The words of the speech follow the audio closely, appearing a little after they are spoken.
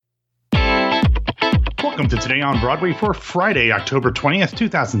Welcome to Today on Broadway for Friday, October 20th,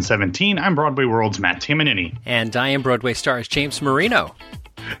 2017. I'm Broadway World's Matt Tamanini. And I am Broadway Stars James Marino.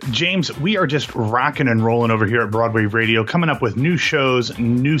 James, we are just rocking and rolling over here at Broadway Radio, coming up with new shows,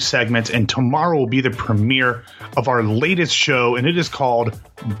 new segments, and tomorrow will be the premiere of our latest show, and it is called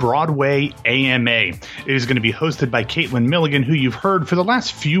Broadway AMA. It is going to be hosted by Caitlin Milligan, who you've heard for the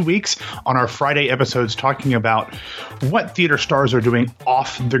last few weeks on our Friday episodes talking about what theater stars are doing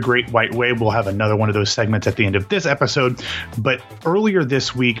off the Great White Way. We'll have another one of those segments at the end of this episode. But earlier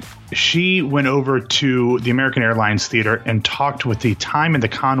this week, she went over to the American Airlines Theater and talked with the Time and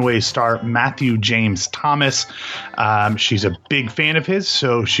the Conway star Matthew James Thomas. She's a big fan of his,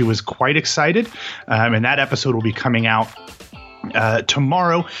 so she was quite excited. And that episode will be coming out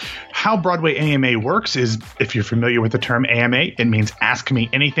tomorrow. How Broadway AMA works is, if you're familiar with the term AMA, it means Ask Me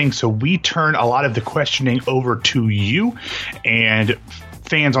Anything. So we turn a lot of the questioning over to you and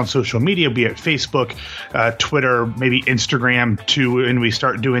fans on social media, be it Facebook, Twitter, maybe Instagram too, and we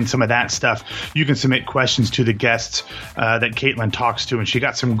start doing some of that stuff. You can submit questions to the guests that Caitlin talks to, and she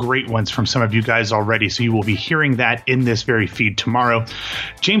got some great ones from some of you guys already, so you will be hearing that in this very feed tomorrow.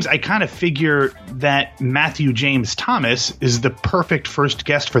 James, I kind of figure that Matthew James Thomas is the perfect first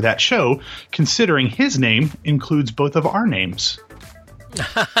guest for that show, considering his name includes both of our names.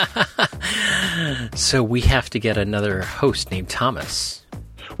 So we have to get another host named Thomas.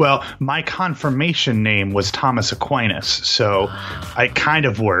 Well, my confirmation name was Thomas Aquinas, so it kind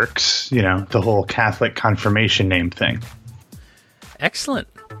of works, you know, the whole Catholic confirmation name thing. Excellent.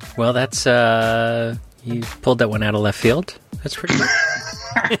 Well, that's, you pulled that one out of left field. That's pretty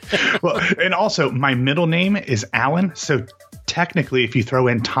good. Well, and also, my middle name is Alan, so technically, if you throw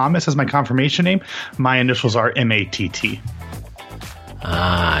in Thomas as my confirmation name, my initials are MATT.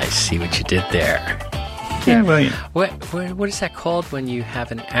 Ah, I see what you did there. Yeah, well, yeah. What is that called when you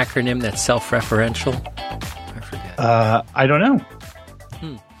have an acronym that's self-referential? I forget. I don't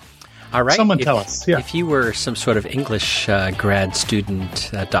know. All right. Someone tell us. Yeah. If you were some sort of English grad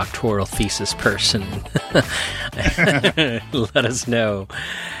student, doctoral thesis person, let us know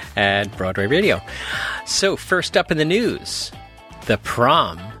at Broadway Radio. So first up in the news, The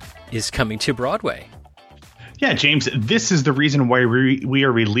Prom is coming to Broadway. Yeah, James, this is the reason why we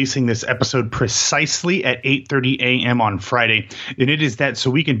are releasing this episode precisely at 8:30 a.m. on Friday. And it is that so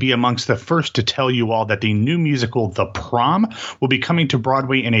we can be amongst the first to tell you all that the new musical, The Prom, will be coming to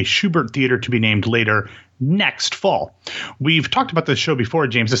Broadway in a Schubert Theater to be named later next fall. We've talked about this show before,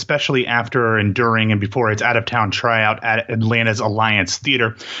 James, especially after and during and before its out-of-town tryout at Atlanta's Alliance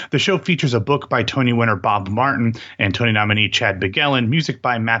Theater. The show features a book by Tony winner Bob Martin and Tony nominee Chad Bigelen, music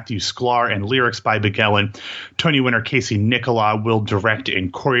by Matthew Sklar, and lyrics by Bigelen. Tony winner Casey Nicola will direct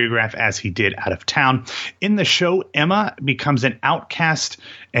and choreograph as he did out of town. In the show, Emma becomes an outcast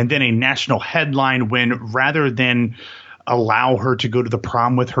and then a national headline when, rather than allow her to go to the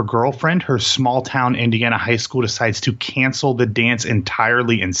prom with her girlfriend, her small-town Indiana high school decides to cancel the dance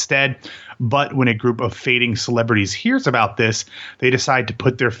entirely instead. But when a group of fading celebrities hears about this, they decide to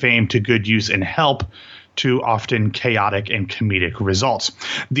put their fame to good use and help to often chaotic and comedic results.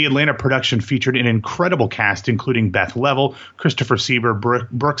 The Atlanta production featured an incredible cast, including Beth Level, Christopher Sieber,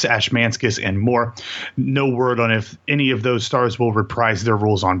 Brooks Ashmanskas, and more. No word on if any of those stars will reprise their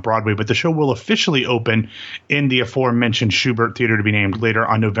roles on Broadway, but the show will officially open in the aforementioned Schubert Theater to be named later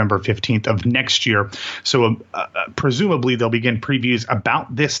on November 15th of next year. So presumably they'll begin previews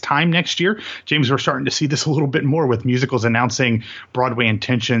about this time next year. James, we're starting to see this a little bit more with musicals announcing Broadway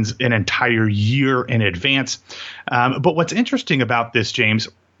intentions an entire year in advance. But what's interesting about this, James,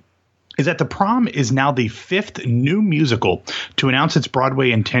 is that The Prom is now the fifth new musical to announce its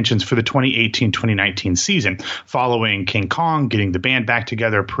Broadway intentions for the 2018-2019 season, following King Kong, Getting the Band Back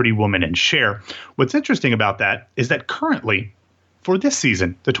Together, Pretty Woman, and Cher. What's interesting about that is that currently, for this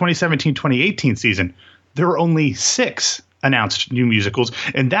season, the 2017-2018 season, there are only 6 announced new musicals,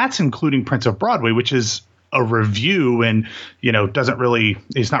 and that's including Prince of Broadway, which is a review and, you know, it's not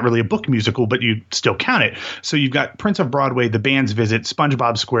really a book musical, but you still count it. So you've got Prince of Broadway, The Band's Visit,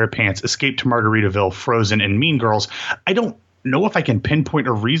 SpongeBob SquarePants, Escape to Margaritaville, Frozen, and Mean Girls. I don't know if I can pinpoint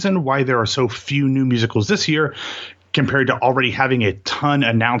a reason why there are so few new musicals this year compared to already having a ton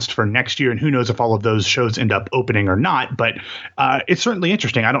announced for next year. And who knows if all of those shows end up opening or not, but it's certainly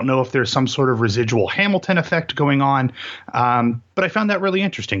interesting. I don't know if there's some sort of residual Hamilton effect going on, but I found that really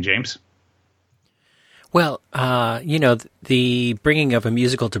interesting, James. Well, you know, the bringing of a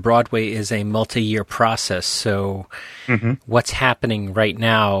musical to Broadway is a multi-year process. So what's happening right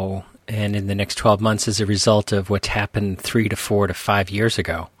now and in the next 12 months is a result of what's happened 3 to 4 to 5 years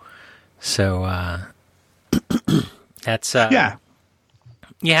ago. So that's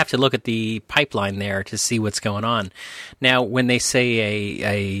You have to look at the pipeline there to see what's going on. Now, when they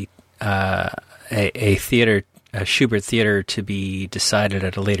say a theater, a Schubert theater, to be decided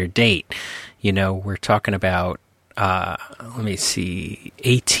at a later date, we're talking about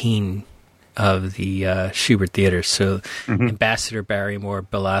 18 of the Schubert theaters. So, Ambassador, Barrymore,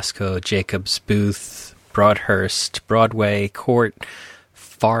 Belasco, Jacobs, Booth, Broadhurst, Broadway, Court,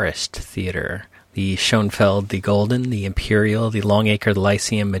 Forest Theater, the Schoenfeld, the Golden, the Imperial, the Longacre, the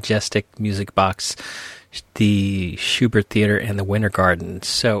Lyceum, Majestic, Music Box, the Schubert Theater, and the Winter Garden.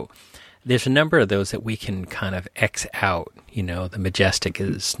 So there's a number of those that we can kind of X out. The Majestic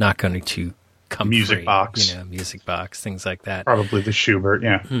is not going to come Music free. Box. Music Box, things like that. Probably the Schubert,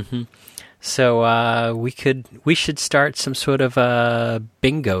 yeah. Mm-hmm. So we should start some sort of a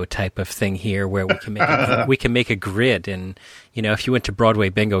bingo type of thing here, where we can make a grid, and if you went to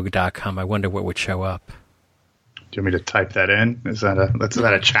BroadwayBingo.com, I wonder what would show up. Do you want me to type that in? Is that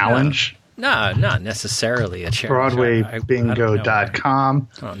a challenge? No, not necessarily a challenge. BroadwayBingo.com.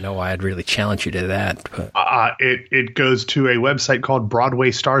 I don't know why I'd really challenge you to that, but it goes to a website called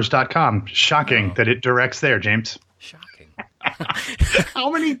BroadwayStars.com. Shocking that it directs there, James. Shocking.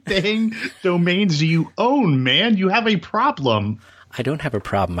 How many domains do you own, man? You have a problem. I don't have a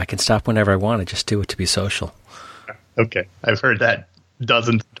problem. I can stop whenever I want and just do it to be social. Okay. I've heard that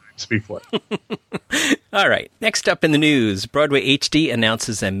dozens of times before. All right. Next up in the news, Broadway HD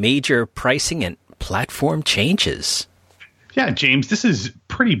announces a major pricing and platform changes. Yeah, James, this is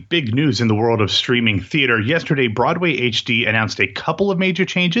pretty big news in the world of streaming theater. Yesterday, Broadway HD announced a couple of major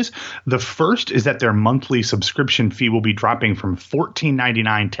changes. The first is that their monthly subscription fee will be dropping from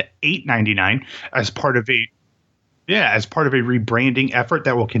 $14.99 to $8.99 as part of a rebranding effort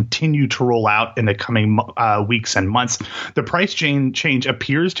that will continue to roll out in the coming weeks and months. The price change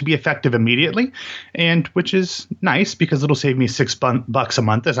appears to be effective immediately, and which is nice because it'll save me $6 a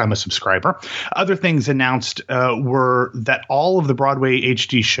month as I'm a subscriber. Other things announced were that all of the Broadway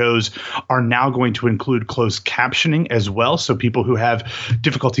HD shows are now going to include closed captioning as well, so people who have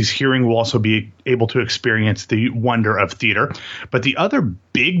difficulties hearing will also be able to experience the wonder of theater. But the other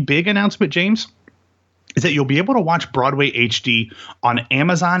big announcement, James, is that you'll be able to watch Broadway HD on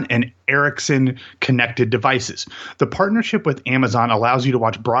Amazon and Ericsson connected devices. The partnership with Amazon allows you to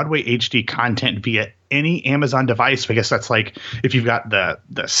watch Broadway HD content via any Amazon device. So I guess that's like if you've got the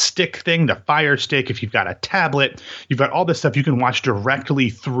stick thing, the Fire Stick, if you've got a tablet, you've got all this stuff you can watch directly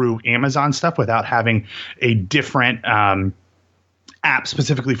through Amazon stuff without having a different app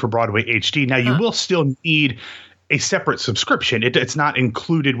specifically for Broadway HD. Now, you will still need a separate subscription. It's not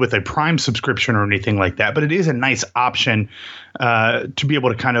included with a Prime subscription or anything like that, but it is a nice option to be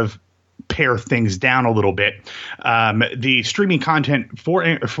able to kind of pare things down a little bit. The streaming content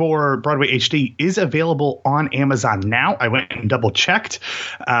for Broadway HD is available on Amazon now. I went and double checked.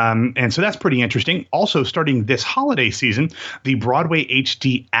 And so that's pretty interesting. Also, starting this holiday season, the Broadway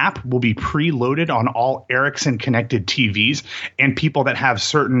HD app will be preloaded on all Ericsson connected TVs, and people that have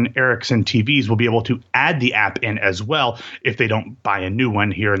certain Ericsson TVs will be able to add the app in as well if they don't buy a new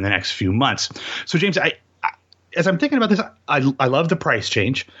one here in the next few months. So James, as I'm thinking about this, I love the price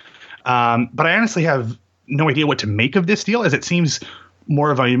change. But I honestly have no idea what to make of this deal, as it seems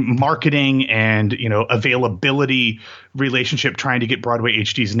more of a marketing and, availability relationship trying to get Broadway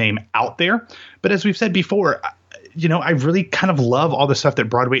HD's name out there. But as we've said before, I really kind of love all the stuff that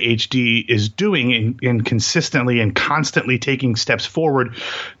Broadway HD is doing and consistently and constantly taking steps forward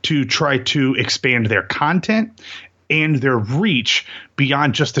to try to expand their content and their reach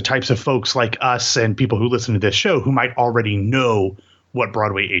beyond just the types of folks like us and people who listen to this show who might already know what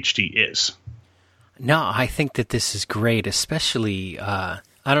Broadway HD is. No, I think that this is great, especially, I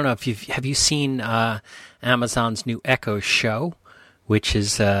don't know if have you seen Amazon's new Echo Show, which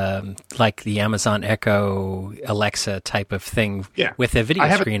is like the Amazon Echo Alexa type of thing with a video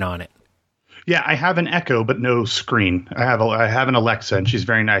screen on it. Yeah, I have an Echo, but no screen. I have an Alexa, and she's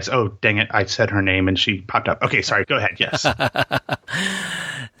very nice. Oh, dang it. I said her name, and she popped up. Okay, sorry. Go ahead. Yes.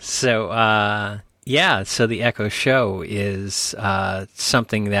 So, so the Echo Show is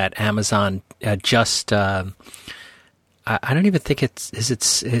something that Amazon just I don't even think is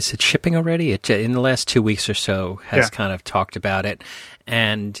it shipping already? It in the last 2 weeks or so has kind of talked about it.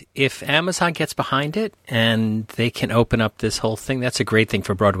 And if Amazon gets behind it and they can open up this whole thing, that's a great thing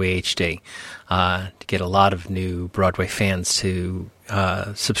for Broadway HD to get a lot of new Broadway fans to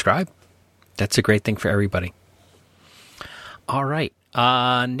subscribe. That's a great thing for everybody. All right.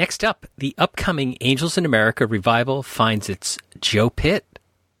 Next up, the upcoming Angels in America revival finds its Joe Pitt.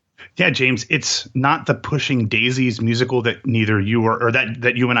 Yeah, James, it's not the Pushing Daisies musical that neither you or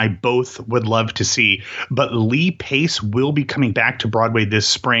that you and I both would love to see, but Lee Pace will be coming back to Broadway this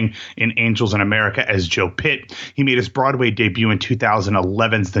spring in Angels in America as Joe Pitt. He made his Broadway debut in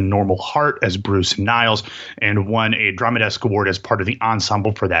 2011's The Normal Heart as Bruce Niles and won a Drama Desk Award as part of the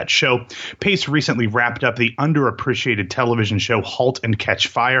ensemble for that show. Pace recently wrapped up the underappreciated television show Halt and Catch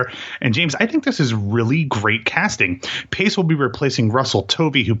Fire. And James, I think this is really great casting. Pace will be replacing Russell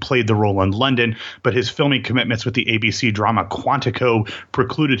Tovey, who played the role in London, but his filming commitments with the ABC drama Quantico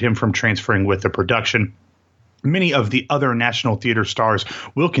precluded him from transferring with the production. Many of the other National Theater stars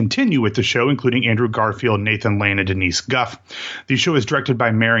will continue with the show, including Andrew Garfield, Nathan Lane, and Denise Guff. The show is directed by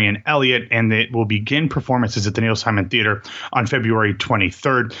Marion Elliott, and it will begin performances at the Neil Simon Theater on February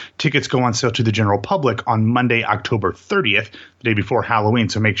 23rd. Tickets go on sale to the general public on Monday, October 30th, the day before Halloween,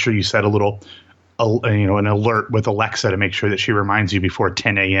 so make sure you set a little an alert with Alexa to make sure that she reminds you before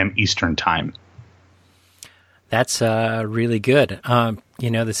 10 a.m. Eastern time. That's really good.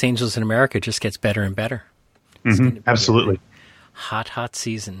 This Angels in America just gets better and better. Absolutely. Hot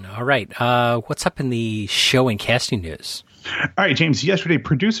season. All right. What's up in the show and casting news? All right, James. Yesterday,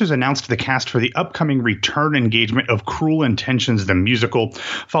 producers announced the cast for the upcoming return engagement of Cruel Intentions, the musical,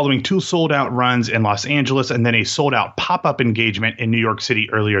 following 2 sold-out runs in Los Angeles and then a sold-out pop-up engagement in New York City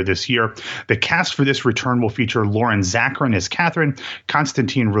earlier this year. The cast for this return will feature Lauren Zachrin as Catherine,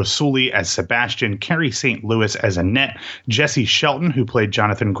 Constantine Rosuli as Sebastian, Carrie St. Louis as Annette, Jesse Shelton, who played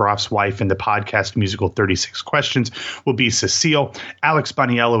Jonathan Groff's wife in the podcast musical 36 Questions, will be Cecile, Alex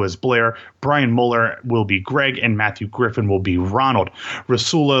Boniello as Blair, Brian Mueller will be Greg, and Matthew Griffin will be Ronald.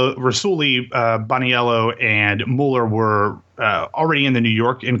 Rasuli, Boniello, and Mueller were already in the New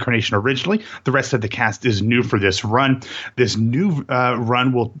York incarnation originally. The rest of the cast is new for this run. This new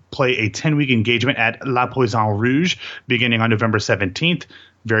run will play a 10-week engagement at La Poisson Rouge beginning on November 17th.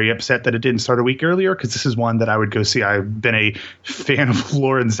 Very upset that it didn't start a week earlier because this is one that I would go see. I've been a fan of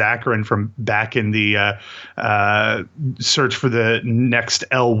Lauren Zachrin from back in the Search for the Next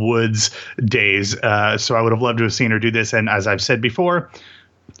Elle Woods days. So I would have loved to have seen her do this. And as I've said before,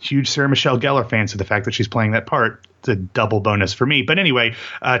 huge Sarah Michelle Gellar fan. So the fact that she's playing that part, it's a double bonus for me. But anyway,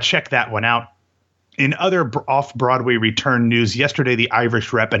 check that one out. In other off-Broadway return news, yesterday the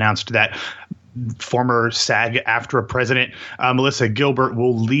Irish Rep announced that former SAG-AFTRA president Melissa Gilbert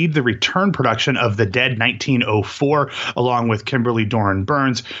will lead the return production of The Dead 1904, along with Kimberly Doran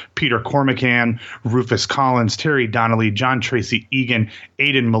Burns, Peter Cormacan, Rufus Collins, Terry Donnelly, John Tracy Egan,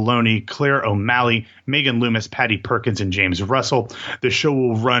 Aidan Maloney, Claire O'Malley, Megan Loomis, Patty Perkins, and James Russell. The show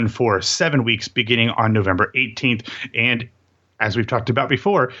will run for 7 weeks beginning on November 18th, and as we've talked about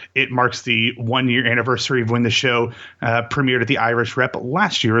before, it marks the 1-year anniversary of when the show premiered at the Irish Rep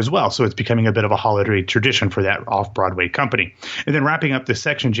last year as well. So it's becoming a bit of a holiday tradition for that off-Broadway company. And then wrapping up this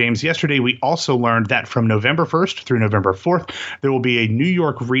section, James, yesterday we also learned that from November 1st through November 4th, there will be a New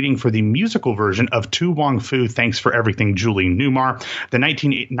York reading for the musical version of To Wong Fu, Thanks for Everything, Julie Newmar. The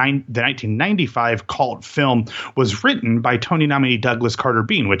 1995 cult film was written by Tony nominee Douglas Carter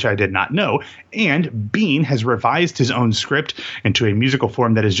Beane, which I did not know. And Beane has revised his own script into a musical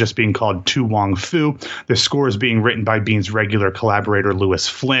form that is just being called To Wong Fu. The score is being written by Beane's regular collaborator, Lewis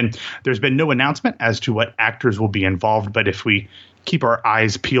Flynn. There's been no announcement as to what actors will be involved, but if we keep our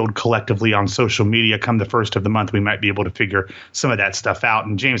eyes peeled collectively on social media come the first of the month, we might be able to figure some of that stuff out.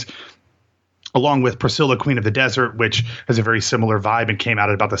 And James, along with Priscilla, Queen of the Desert, which has a very similar vibe and came out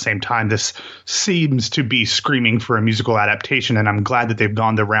at about the same time, this seems to be screaming for a musical adaptation, and I'm glad that they've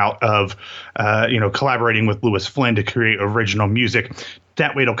gone the route of, collaborating with Lewis Flynn to create original music.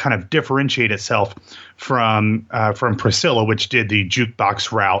 That way it'll kind of differentiate itself from Priscilla, which did the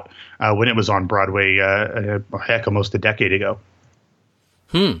jukebox route when it was on Broadway, almost a decade ago.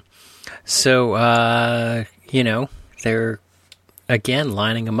 So, they're again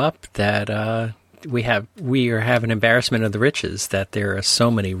lining them up that we are having embarrassment of the riches, that there are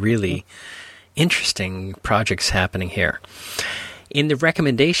so many really interesting projects happening here. In the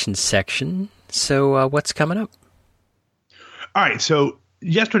recommendations section, so what's coming up? All right, so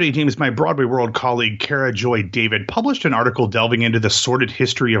yesterday, James, my Broadway World colleague Kara Joy David published an article delving into the sordid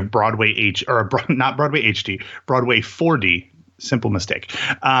history of Broadway 4D. Simple mistake.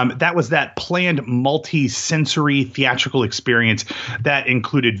 That was that planned multi-sensory theatrical experience that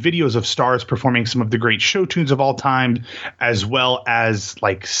included videos of stars performing some of the great show tunes of all time, as well as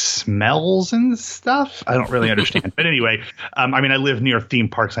like smells and stuff. I don't really understand. But anyway, I live near theme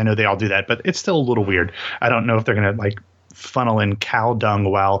parks. I know they all do that, but it's still a little weird. I don't know if they're going to funneling cow dung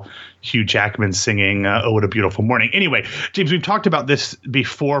while Hugh Jackman's singing Oh, What a Beautiful Morning. Anyway, James, we've talked about this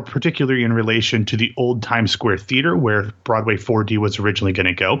before, particularly in relation to the old Times Square Theater where Broadway 4D was originally going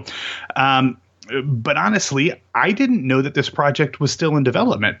to go. But honestly, I didn't know that this project was still in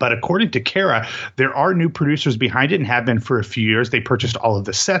development. But according to Kara, there are new producers behind it and have been for a few years. They purchased all of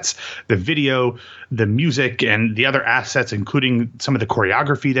the sets, the video, the music, and the other assets, including some of the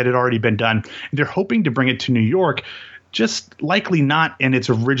choreography that had already been done. They're hoping to bring it to New York, just likely not in its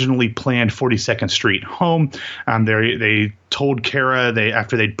originally planned 42nd Street home. They told Kara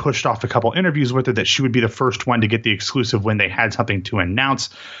after they'd pushed off a couple interviews with her that she would be the first one to get the exclusive when they had something to announce.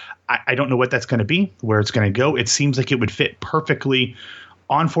 I don't know what that's going to be, where it's going to go. It seems like it would fit perfectly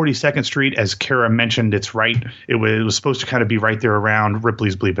on 42nd Street. As Kara mentioned, it's right. It was supposed to kind of be right there around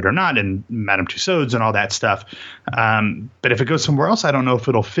Ripley's Believe It or Not and Madame Tussauds and all that stuff. But if it goes somewhere else, I don't know if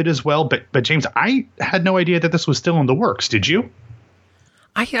it'll fit as well. But James, I had no idea that this was still in the works. Did you?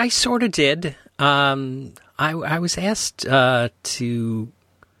 I sort of did. I was asked to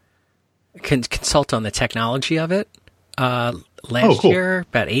consult on the technology of it last year,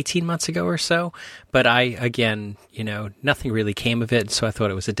 about 18 months ago or so. But nothing really came of it, so I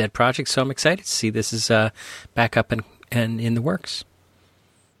thought it was a dead project. So I'm excited to see this is back up and in the works.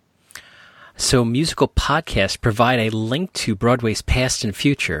 So musical podcasts provide a link to Broadway's past and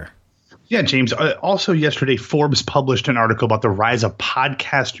future. Yeah, James. Also yesterday, Forbes published an article about the rise of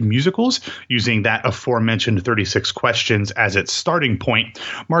podcast musicals using that aforementioned 36 questions as its starting point.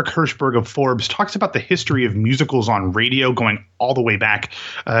 Mark Hirschberg of Forbes talks about the history of musicals on radio going all the way back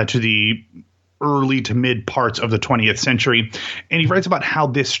to the early to mid parts of the 20th century. And he writes about how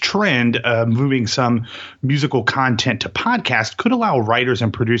this trend, moving some musical content to podcast, could allow writers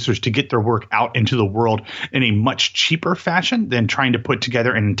and producers to get their work out into the world in a much cheaper fashion than trying to put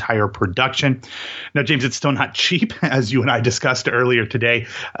together an entire production. Now, James, it's still not cheap, as you and I discussed earlier today,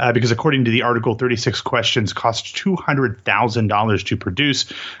 because according to the article, 36 questions cost $200,000 to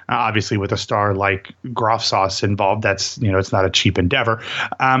produce. Obviously, with a star like Groff Sauce involved, that's, it's not a cheap endeavor.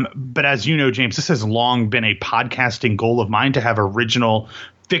 But as you know, James, this has long been a podcasting goal of mine to have original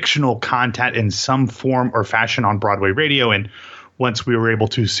fictional content in some form or fashion on Broadway radio. And once we were able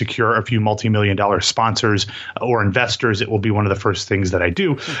to secure a few multi-million-dollar sponsors or investors, it will be one of the first things that I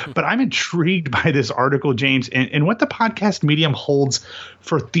do. But I'm intrigued by this article, James, and what the podcast medium holds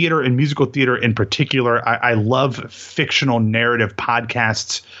for theater and musical theater in particular. I love fictional narrative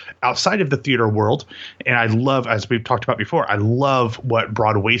podcasts outside of the theater world. And I love, as we've talked about before, I love what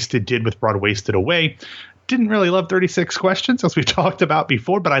Broadwasted did with Broadwasted Away. Didn't really love 36 questions, as we talked about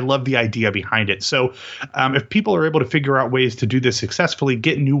before, but I love the idea behind it. So if people are able to figure out ways to do this successfully,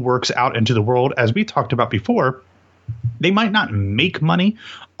 get new works out into the world, as we talked about before, they might not make money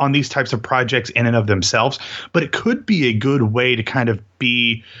on these types of projects in and of themselves, but it could be a good way to kind of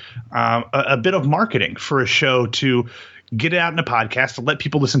be a bit of marketing for a show, to get it out in a podcast, to let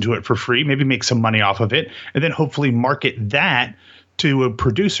people listen to it for free, maybe make some money off of it, and then hopefully market that to a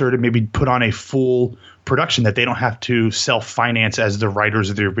producer to maybe put on a full production that they don't have to self-finance as the writers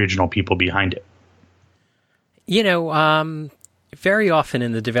of the original people behind it. Very often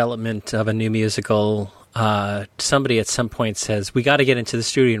in the development of a new musical, somebody at some point says, we got to get into the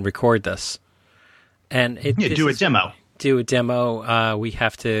studio and record this. And do a demo. Do a demo. We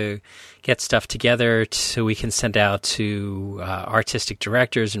have to get stuff together so we can send out to artistic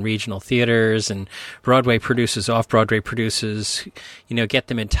directors and regional theaters and Broadway producers, off-Broadway producers, get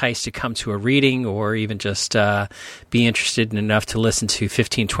them enticed to come to a reading or even just be interested enough to listen to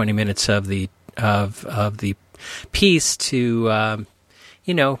 15, 20 minutes of the piece to,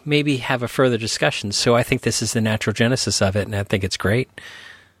 maybe have a further discussion. So I think this is the natural genesis of it, and I think it's great.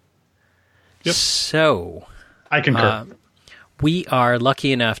 Yep. So I concur. We are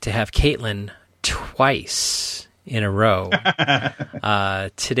lucky enough to have Caitlin twice in a row.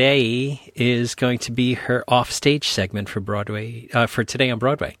 Today is going to be her offstage segment for Broadway, for Today on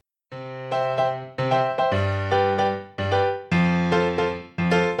Broadway.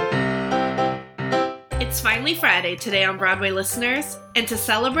 It's finally Friday today on Broadway, listeners, and to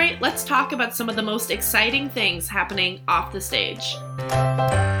celebrate, let's talk about some of the most exciting things happening off the stage.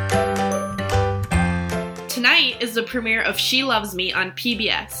 Tonight is the premiere of She Loves Me on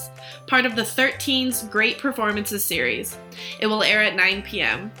PBS, part of the 13's Great Performances series. It will air at 9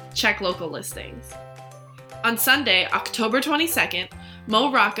 p.m. Check local listings. On Sunday, October 22nd,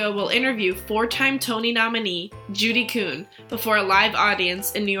 Mo Rocca will interview four-time Tony nominee Judy Kuhn before a live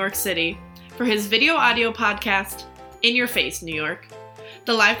audience in New York City for his video-audio podcast, In Your Face, New York.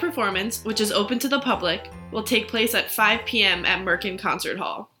 The live performance, which is open to the public, will take place at 5 p.m. at Merkin Concert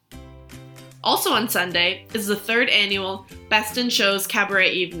Hall. Also on Sunday is the 3rd annual Best in Shows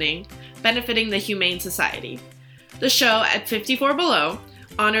Cabaret Evening, benefiting the Humane Society. The show at 54 Below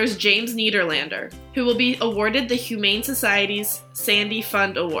honors James Niederlander, who will be awarded the Humane Society's Sandy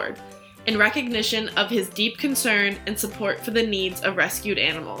Fund Award in recognition of his deep concern and support for the needs of rescued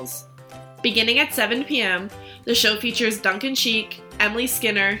animals. Beginning at 7 p.m., the show features Duncan Sheik, Emily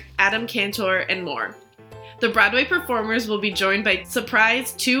Skinner, Adam Cantor, and more. The Broadway performers will be joined by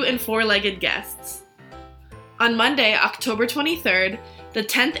surprise 2- and 4-legged guests. On Monday, October 23rd, the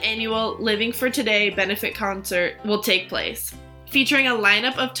 10th annual Living for Today benefit concert will take place. Featuring a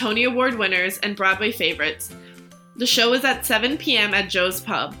lineup of Tony Award winners and Broadway favorites, the show is at 7 p.m. at Joe's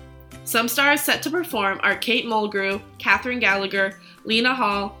Pub. Some stars set to perform are Kate Mulgrew, Katherine Gallagher, Lena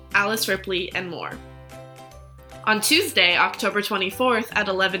Hall, Alice Ripley, and more. On Tuesday, October 24th at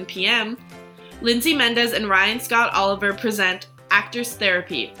 11 p.m., Lindsay Mendez and Ryan Scott Oliver present Actors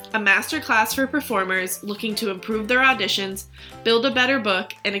Therapy, a masterclass for performers looking to improve their auditions, build a better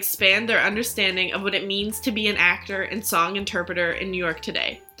book, and expand their understanding of what it means to be an actor and song interpreter in New York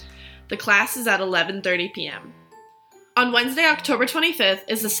today. The class is at 11:30 p.m. On Wednesday, October 25th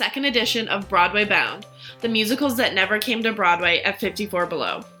is the 2nd edition of Broadway Bound, the musicals that never came to Broadway at 54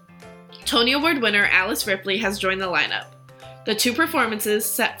 Below. Tony Award winner Alice Ripley has joined the lineup. The 2 performances,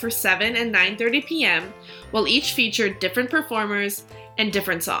 set for 7 and 9:30 p.m., will each feature different performers and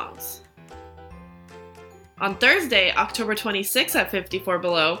different songs. On Thursday, October 26th at 54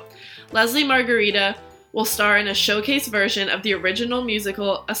 Below, Leslie Margarita will star in a showcase version of the original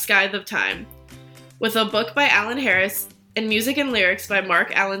musical A Scythe of Time, with a book by Alan Harris and music and lyrics by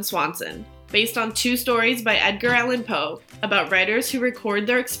Mark Allen Swanson, based on 2 stories by Edgar Allan Poe about writers who record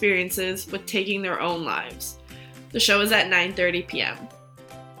their experiences with taking their own lives. The show is at 9:30 p.m.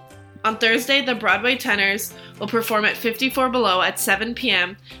 On Thursday, the Broadway Tenors will perform at 54 Below at 7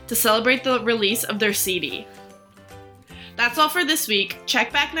 p.m. to celebrate the release of their CD. That's all for this week.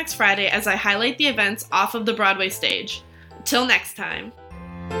 Check back next Friday as I highlight the events off of the Broadway stage. Until next time.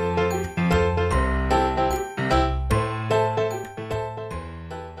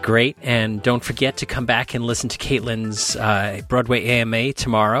 Great, and don't forget to come back and listen to Caitlin's Broadway AMA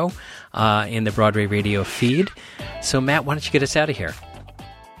tomorrow in the Broadway radio feed. So, Matt, why don't you get us out of here?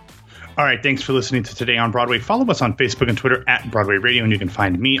 All right, thanks for listening to Today on Broadway. Follow us on Facebook and Twitter at Broadway Radio, and you can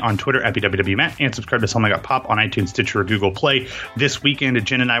find me on Twitter at BWWMatt, and subscribe to Something Got Pop on iTunes, Stitcher, or Google Play. This weekend,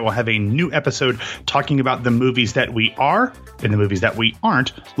 Jen and I will have a new episode talking about the movies that we are and the movies that we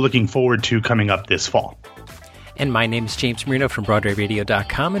aren't looking forward to coming up this fall. And my name is James Marino from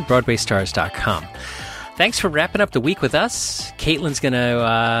BroadwayRadio.com and BroadwayStars.com. Thanks for wrapping up the week with us. Caitlin's going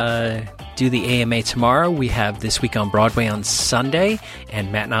to do the AMA tomorrow. We have This Week on Broadway on Sunday,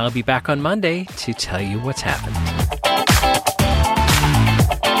 and Matt and I will be back on Monday to tell you what's happened.